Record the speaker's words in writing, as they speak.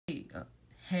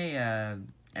Hey,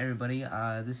 everybody,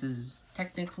 this is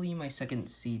technically my second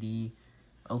CD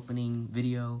opening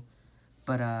video,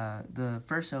 but, the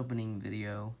first opening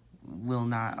video will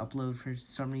not upload for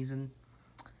some reason.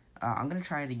 I'm gonna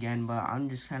try it again, but I'm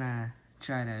just gonna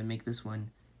try to make this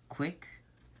one quick,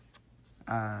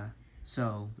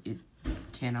 so it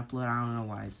can upload. I don't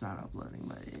know why it's not uploading,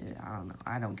 but I don't know.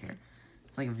 I don't care.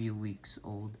 It's like a few weeks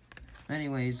old. But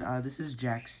anyways, this is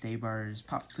Jack Stabar's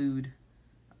Pop Food.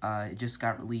 It just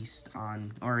got released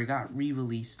on, or it got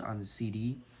re-released on the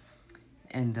CD,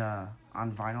 and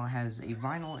on vinyl. It has a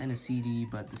vinyl and a CD,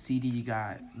 but the CD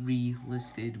got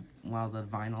re-listed while the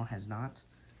vinyl has not.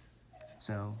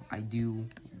 So I do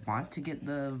want to get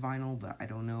the vinyl, but I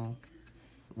don't know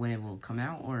when it will come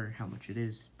out or how much it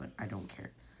is, but I don't care.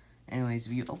 Anyways,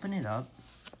 if you open it up,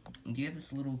 you get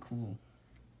this little cool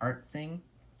art thing.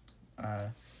 I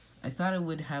thought it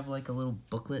would have like a little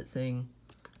booklet thing.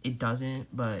 It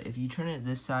doesn't, but if you turn it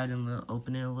this side and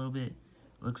open it a little bit,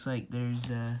 looks like there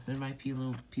might be a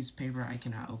little piece of paper. I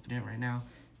cannot open it right now.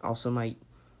 Also might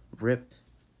rip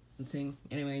the thing.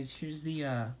 Anyways, here's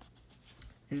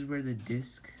where the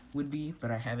disc would be,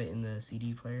 but I have it in the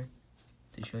CD player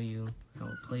to show you how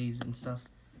it plays and stuff.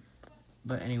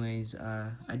 But anyways,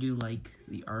 I do like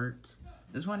the art.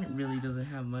 This one really doesn't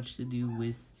have much to do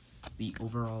with the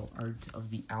overall art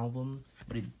of the album,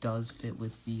 but it does fit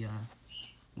with the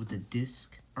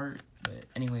disc art. But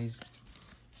anyways,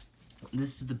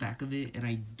 this is the back of it, and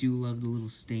I do love the little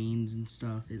stains and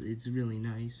stuff. It's really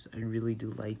nice. I really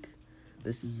do like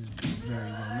this. Is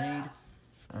very well made.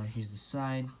 Here's the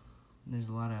side. There's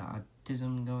a lot of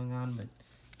autism going on, but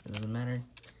it doesn't matter.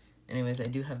 Anyways, I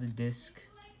do have the disc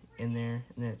in there,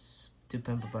 and that's To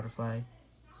Pimp a Butterfly,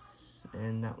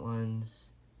 and that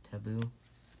one's Taboo,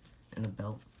 and the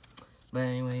belt. But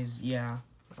anyways, yeah.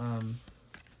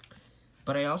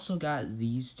 But I also got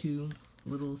these two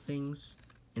little things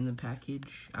in the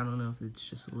package. I don't know if it's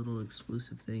just a little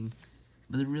exclusive thing,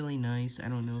 but they're really nice. I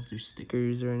don't know if they're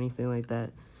stickers or anything like that.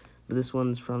 But this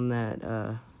one's from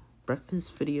that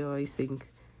breakfast video, I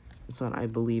think. This one, I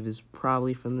believe, is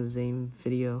probably from the same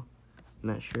video. I'm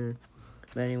not sure.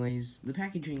 But anyways, the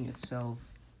packaging itself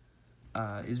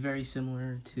is very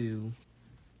similar to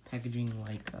packaging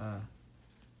like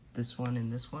this one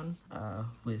and this one.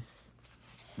 With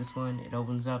this one, it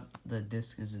opens up, the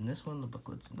disc is in this one, the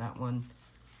booklet's in that one,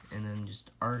 and then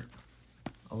just art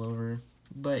all over.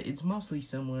 But it's mostly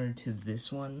similar to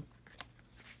this one,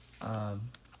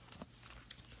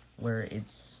 where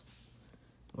it's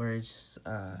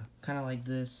kind of like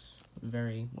this.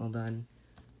 Very well done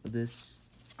with this.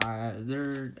 I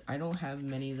don't have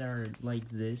many that are like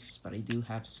this, but I do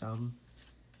have some.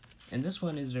 And this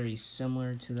one is very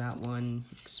similar to that one,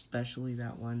 especially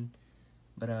that one.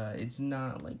 But it's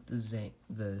not like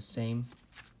the same,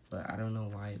 but I don't know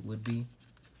why it would be.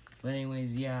 But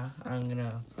anyways, yeah, I'm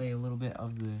gonna play a little bit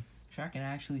of the track. It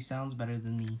actually sounds better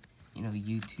than the,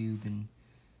 YouTube and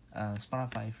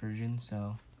Spotify version,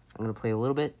 so I'm gonna play a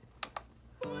little bit.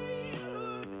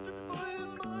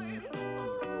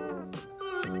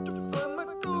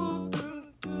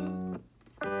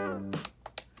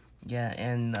 Yeah,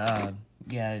 and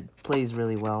yeah, it plays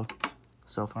really well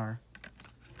so far.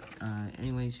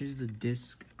 Anyways, here's the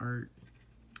disc art.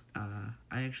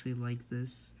 I actually like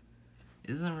this. It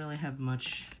doesn't really have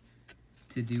much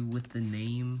to do with the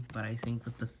name, but I think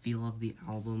with the feel of the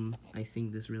album, I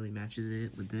think this really matches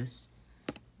it with this.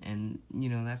 And,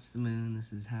 that's the moon.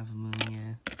 This is half a moon,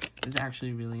 yeah. It's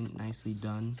actually really nicely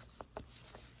done.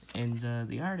 And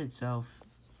the art itself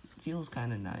feels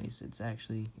kind of nice. It's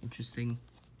actually interesting.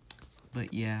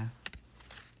 But yeah.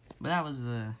 But that was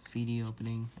the CD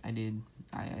opening I did.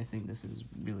 I think this is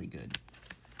really good.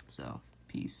 So,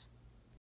 peace.